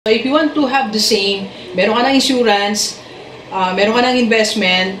So if you want to have the same, meron ka ng insurance, meron ka ng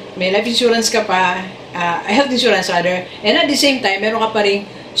investment, may life insurance ka pa, health insurance rather, and at the same time, meron ka pa ring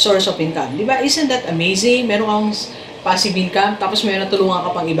source of income. Di ba? Isn't that amazing? Meron kang passive income, tapos meron tulungan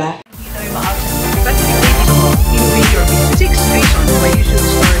ka pang iba. Six reasons why you should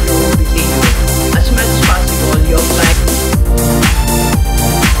start your own business. As much as possible, you apply.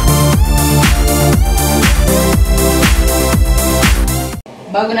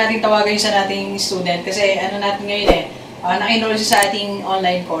 Bago natin tawagan yung sa nating student, kasi ano natin ngayon naka-enroll siya sa ating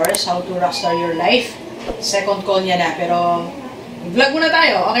online course, How to Rockstar Your Life. Second call niya na, pero vlog muna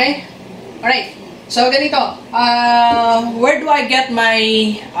tayo, okay? Alright, so ganito, where do I get my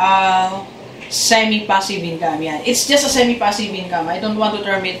semi-passive income? Yan. It's just a semi-passive income. I don't want to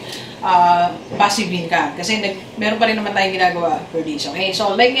term it passive income, kasi meron pa rin naman tayong ginagawa for this, okay?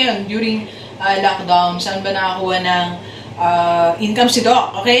 So like ngayon, during lockdown, saan ba nakakuha ng income si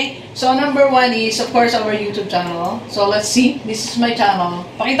Doc, okay? So, number one is, of course, our YouTube channel. So, let's see. This is my channel.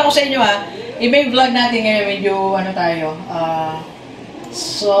 Pakita ko sa inyo, ha. Iba yung vlog natin ngayon. Medyo, ano tayo.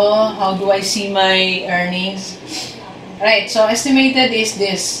 So, how do I see my earnings? Alright, so, estimated is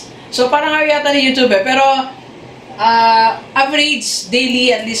this. So, parang ayaw yata ni YouTube, eh. Pero, average daily,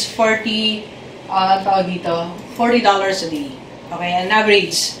 at least $40 a day. Okay, an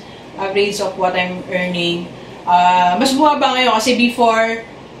average. Average of what I'm earning. Mas bumaba ngayon kasi before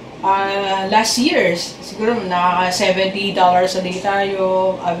last year, siguro nakaka $70 a day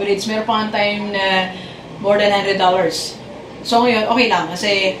tayo, average. Meron pa ang time na more than $100. So ngayon, okay lang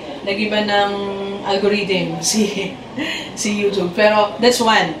kasi nag-iba ng algorithm si YouTube. Pero that's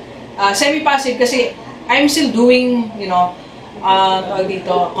one. Semi-passive kasi I'm still doing, you know,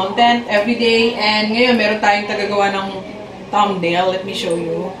 content every day. And ngayon, meron tayong tagagawa ng thumbnail. Let me show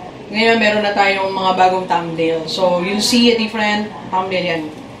you. Ngayon, meron na tayong mga bagong thumbnail. So, you'll see a different thumbnail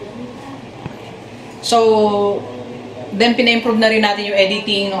yan. So, then pina-improve na rin natin yung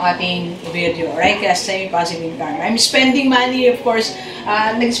editing ng ating video, right? Kaya semi-passive income. I'm spending money, of course.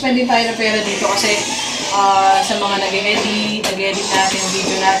 Nag-spend din tayo ng pera dito kasi sa mga nag-edit natin yung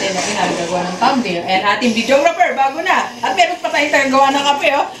video natin na pinagagawa ng thumbnail. And ating videographer, bago na. At meron pa tayong tagagawa ng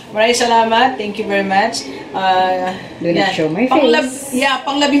kape, oh. Maraming salamat. Thank you very much. Do not show my face.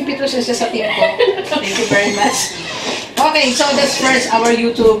 Pang-17 siya sa team ko. Thank you very much. Okay, so that's first our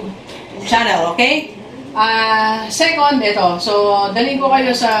YouTube channel, okay? Second, ito. So, dalhin ko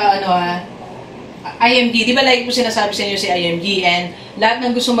kayo sa, IMG. Di ba like po sinasabi sa inyo si IMG? And lahat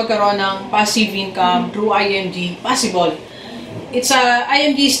ng gusto magkaroon ng passive income through IMG, possible.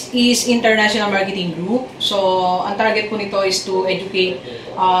 IMG is International Marketing Group. So, ang target po nito is to educate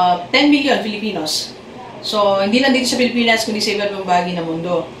 10 million Filipinos. So, hindi lang dito sa Pilipinas, kundi sa iba't ibang bahagi ng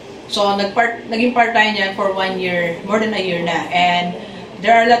mundo. So, naging part tayo niyan for 1 year, more than a year na. And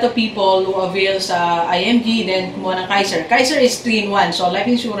there are a lot of people who avail sa IMG, then kumuha ng Kaiser. Kaiser is 3-in-1. So, life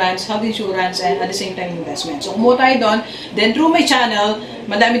insurance, health insurance, and at the same time, investment. So, kumuha tayo doon. Then, through my channel,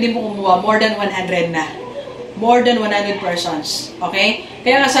 madami din po kumuha. More than 100 na. More than 100 persons. Okay?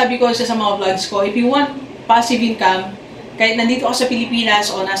 Kaya nga sabi ko sa mga vlogs ko, if you want passive income, kahit nandito ka sa Pilipinas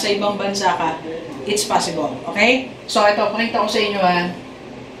o nasa ibang bansa ka, it's possible. Okay? So, ito, pakita ko sa inyo, ha.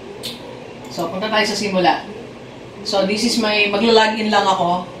 So, punta tayo sa simula. So, this is my, magla-login lang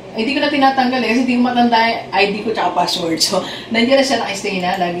ako. Hindi ko na tinatanggal kasi hindi ko matanda ID ko tsaka password. So, nandiyan na siya naka-stay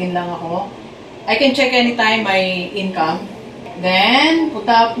na. Login lang ako. I can check anytime my income. Then,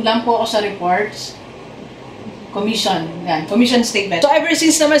 punta lang po ako sa reports. Commission. Yan, commission statement. So, ever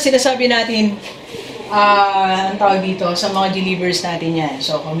since naman sinasabi natin, ang tawag dito, sa mga delivers natin yan.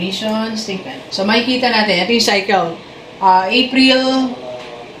 So, commission statement. So, makikita natin. Ito yung cycle. April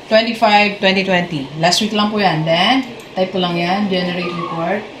 25, 2020. Last week lang po yan. Then, type ko lang yan. Generate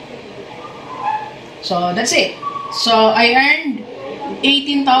report. So, that's it. So, I earned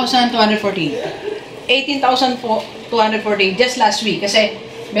 18,240. 18,240 just last week. Kasi,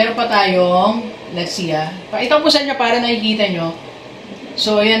 meron pa tayong, let's see pakita ko sa inyo para nakikita nyo.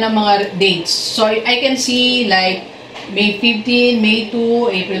 So, yan ang mga dates. So, I can see like May 15, May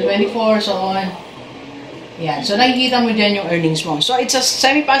 2, April 24, so on. Yan. So, nakikita mo dyan yung earnings mo. So, it's a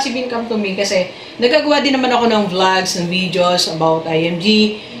semi-passive income to me kasi nagagawa din naman ako ng vlogs and videos about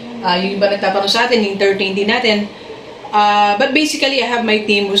IMG. Yung iba nagtatanong sa atin, entertain din natin. But basically, I have my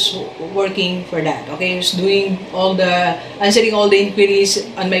team who's working for that. Okay? Who's doing answering all the inquiries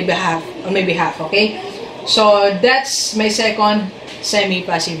on my behalf. Okay? So, that's my second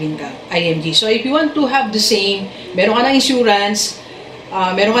semi-passive income, IMG. So, if you want to have the same, meron ka ng insurance,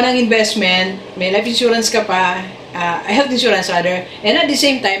 meron ka ng investment, may life insurance ka pa, health insurance rather, and at the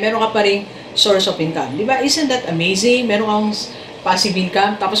same time, meron ka pa ring source of income. Di ba? Isn't that amazing? Meron kang passive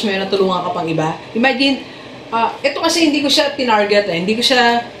income, tapos may natulungan ka pang iba. Imagine, ito kasi hindi ko siya tinarget hindi ko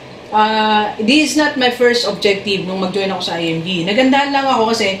siya, this is not my first objective nung mag-join ako sa IMG. Nagandahan lang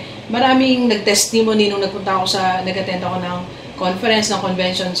ako kasi maraming nag-testimony nung nag-attend ako ng conference, ng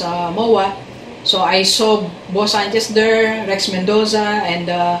convention sa MOA. So I saw Boss Sanchez there, Rex Mendoza, and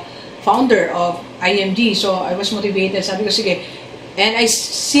the founder of IMG. So I was motivated. Sabi ko, sige. And I've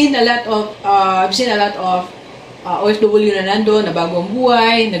seen a lot of OFW na nandun, na bago ang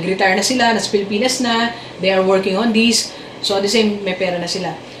buhay, nag-retire na sila, nasa Pilipinas na, they are working on this. So, the same, may pera na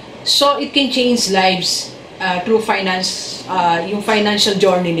sila. So, it can change lives through finance, yung financial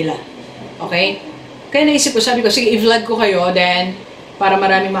journey nila. Okay? Kaya naisip ko, sabi ko, sige, i-vlog ko kayo, then, para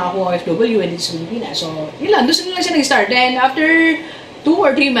maraming makakuha OFW and sa Pilipinas. So, yun lang, doon lang siya nag-start. Then, after 2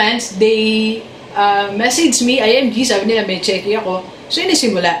 or 3 months, they messaged me, IMG, sabi nila, may checky ako. So, yun yung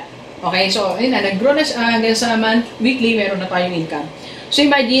simula. Okay, so, ayun na, nag-grow na hanggang sa weekly, meron na tayong income. So,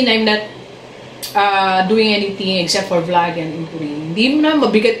 imagine, I'm not doing anything except for vlog and income. Hindi mo na,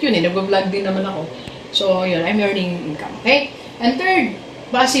 mabigat yun nag-vlog din naman ako. So, yun, I'm earning income. Okay? And third,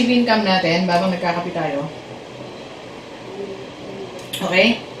 passive income natin, bagong nagkakapit tayo.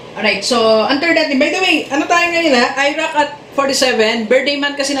 Okay? Alright, so, ang third natin, by the way, ano tayo ngayon I rock at 47, birthday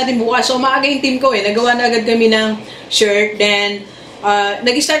month kasi natin bukas. So, maaga yung team ko nagawa na agad kami ng shirt, then,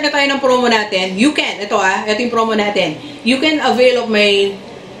 nag-start na tayo ng promo natin. You can, ito yung promo natin. You can avail of my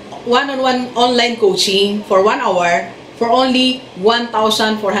one-on-one online coaching for 1 hour for only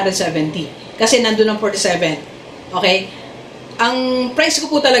 1,470. Kasi nandun ang 47. Okay? Ang price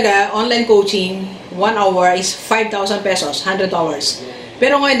ko po talaga, online coaching, 1 hour is 5,000 pesos, $100.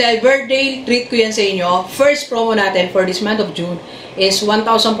 Pero ngayon, dahil birthday treat ko yan sa inyo, first promo natin for this month of June is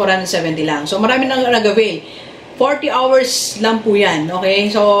 1,470 lang. So, marami nang nag-avail. 40 hours lang po yan, okay?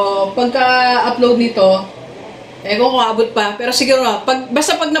 So, pagka-upload nito, kung abot pa, pero siguro,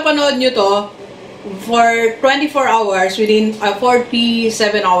 basta pag napanood nyo to, for 24 hours, within 47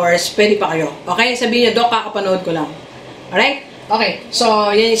 hours, pwede pa kayo. Okay? Sabihin nyo, Doc, kakapanood ko lang. Alright? Okay,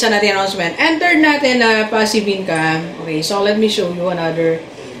 so, yan isa natin announcement. And third natin na passive income. Okay, so let me show you another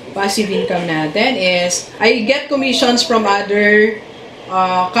passive income natin is, I get commissions from other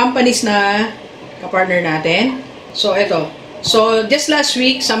companies na kapartner natin. So, ito. So, just last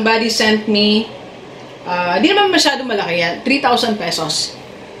week, somebody sent me, di naman masyadong malaki yan, 3,000 pesos.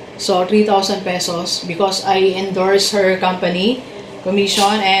 So, 3,000 pesos because I endorse her company,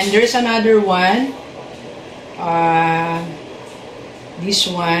 commission. And there's another one. This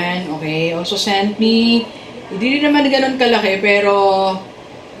one, okay, also sent me, hindi rin naman ganun kalaki, pero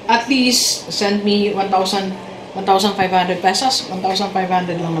at least sent me 1,500 pesos.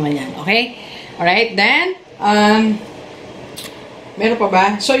 1,500 lang naman yan, okay? Alright, then, meron pa ba?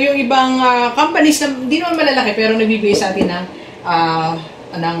 So, yung ibang companies na hindi naman malalaki, pero nagbibigay sa atin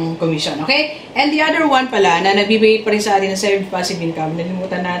ng commission, okay? And the other one pala, na nagbibigay pa rin sa atin ng saved passive income,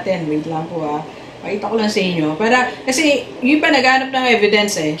 nalimutan natin, wait lang po pakita ko lang sa inyo. Kasi, yung pa naghanap ng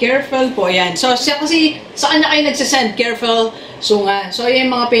evidence Careful po yan. So, siya kasi, sa kanya kayo nagsasend. Careful, Sunga. So,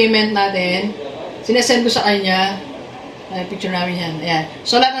 yung mga payment natin, sinasend ko sa kanya. Picture namin yan. Ayan.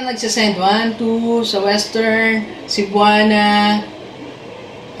 So, lahat na nagsasend. 1, 2, sa Western, Cebuana.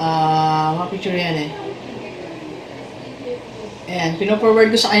 Mga picture yan Ayan. Pinoforward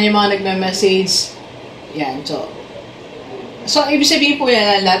ko sa kanya mga nagme-message. Ayan. So, ibig sabihin po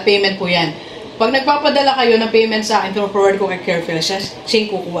yan, lahat payment po yan. Pag nagpapadala kayo ng payment sa akin, forward ko kay Careful, siya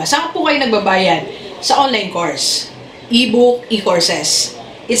yung kukuha. Saan po kayo nagbabayad? Sa online course. E-book, e-courses.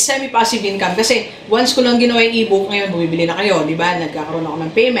 It's semi-passive income. Kasi, once ko lang ginawa yung e-book, ngayon, bumibili na kayo, di ba? Nagkakaroon ako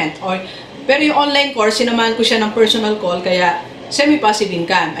ng payment. Pero yung online course, sinamahan ko siya ng personal call, kaya semi-passive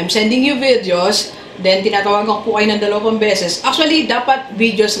income. I'm sending you videos, then tinatawagan ko po kayo ng 2 beses. Actually, dapat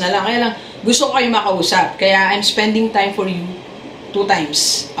videos na lang. Kaya lang, gusto ko kayo makausap. Kaya, I'm spending time for you 2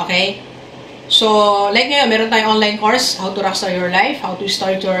 times. Okay? So, like ngayon, meron tayong online course, How to Rockstar Your Life, How to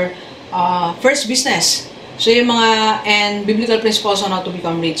Start Your First Business. So, yung mga, and Biblical Principles on How to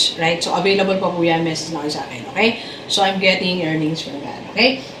Become Rich, right? So, available pa po yan, message na kayo sa akin, okay? So, I'm getting earnings from that,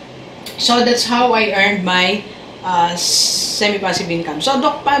 okay? So, that's how I earned my semi-passive income. So,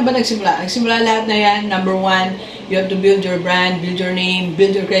 Doc, paano ba nagsimula? Nagsimula lahat na yan. Number 1, you have to build your brand, build your name,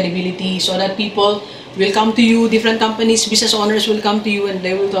 build your credibility so that people will come to you, different companies, business owners will come to you and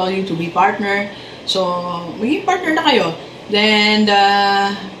they will tell you to be partner. So, maging partner na kayo. Then,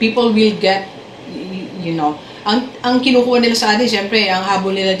 people will get, you know, ang kinukuha nila sa atin, syempre, ang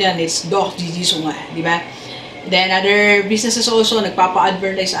habol nila dyan, it's Doc, Gigi, Sunga, di ba? Then, other businesses also,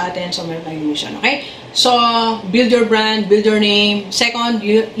 nagpapa-advertise sa atin, so meron tayong mission, okay? So, build your brand, build your name. Second,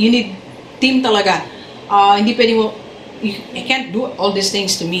 you need team talaga. Hindi pwede mo I can't do all these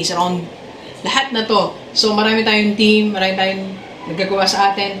things to me. It's around lahat na to. So, marami tayong team, marami tayong nagagawa sa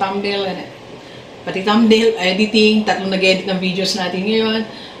atin, thumbnail, pati thumbnail, editing, tatlong nag-edit ng videos natin ngayon.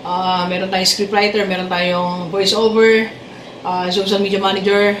 Meron tayong scriptwriter, meron tayong voiceover, social media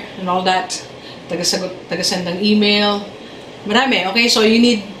manager, and all that. Taga-send ng email. Marami, okay? So, you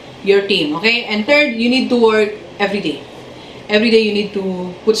need your team, okay? And third, you need to work every day. Every day, you need to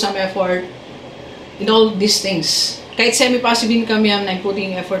put some effort in all these things. Kahit semi-passive income yan, I'm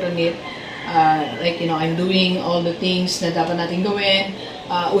putting effort on it. Like, you know, I'm doing all the things na dapat natin gawin.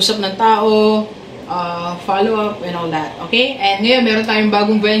 Usap ng tao, follow up, and all that. Okay? And ngayon, meron tayong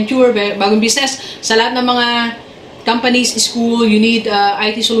bagong venture, bagong business. Sa lahat ng mga companies, school, you need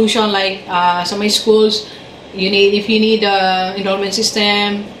IT solution like sa my schools, if you need enrollment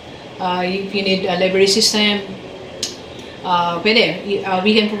system, if you need a library system, pwede.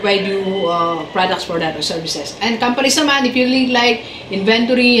 We can provide you products for that or services. And companies naman, if you need like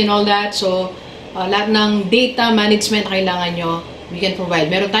inventory and all that, so lahat ng data management na kailangan nyo, we can provide.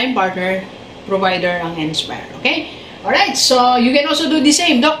 Meron tayong partner, provider ang Inspire. Okay? Alright, so you can also do the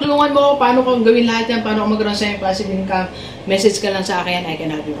same. Doc, tulungan mo paano ko gawin lahat yan, paano ko magkaroon sa passive income. Message ka lang sa akin, I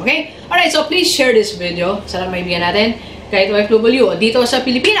can help you. Okay? Alright, so please share this video sa lahat maibigan natin. Kahit OFW, dito sa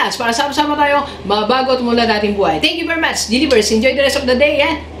Pilipinas, para sama-sama tayo, mabago at mula dating buhay. Thank you very much. Delivers. Enjoy the rest of the day.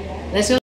 Let's go.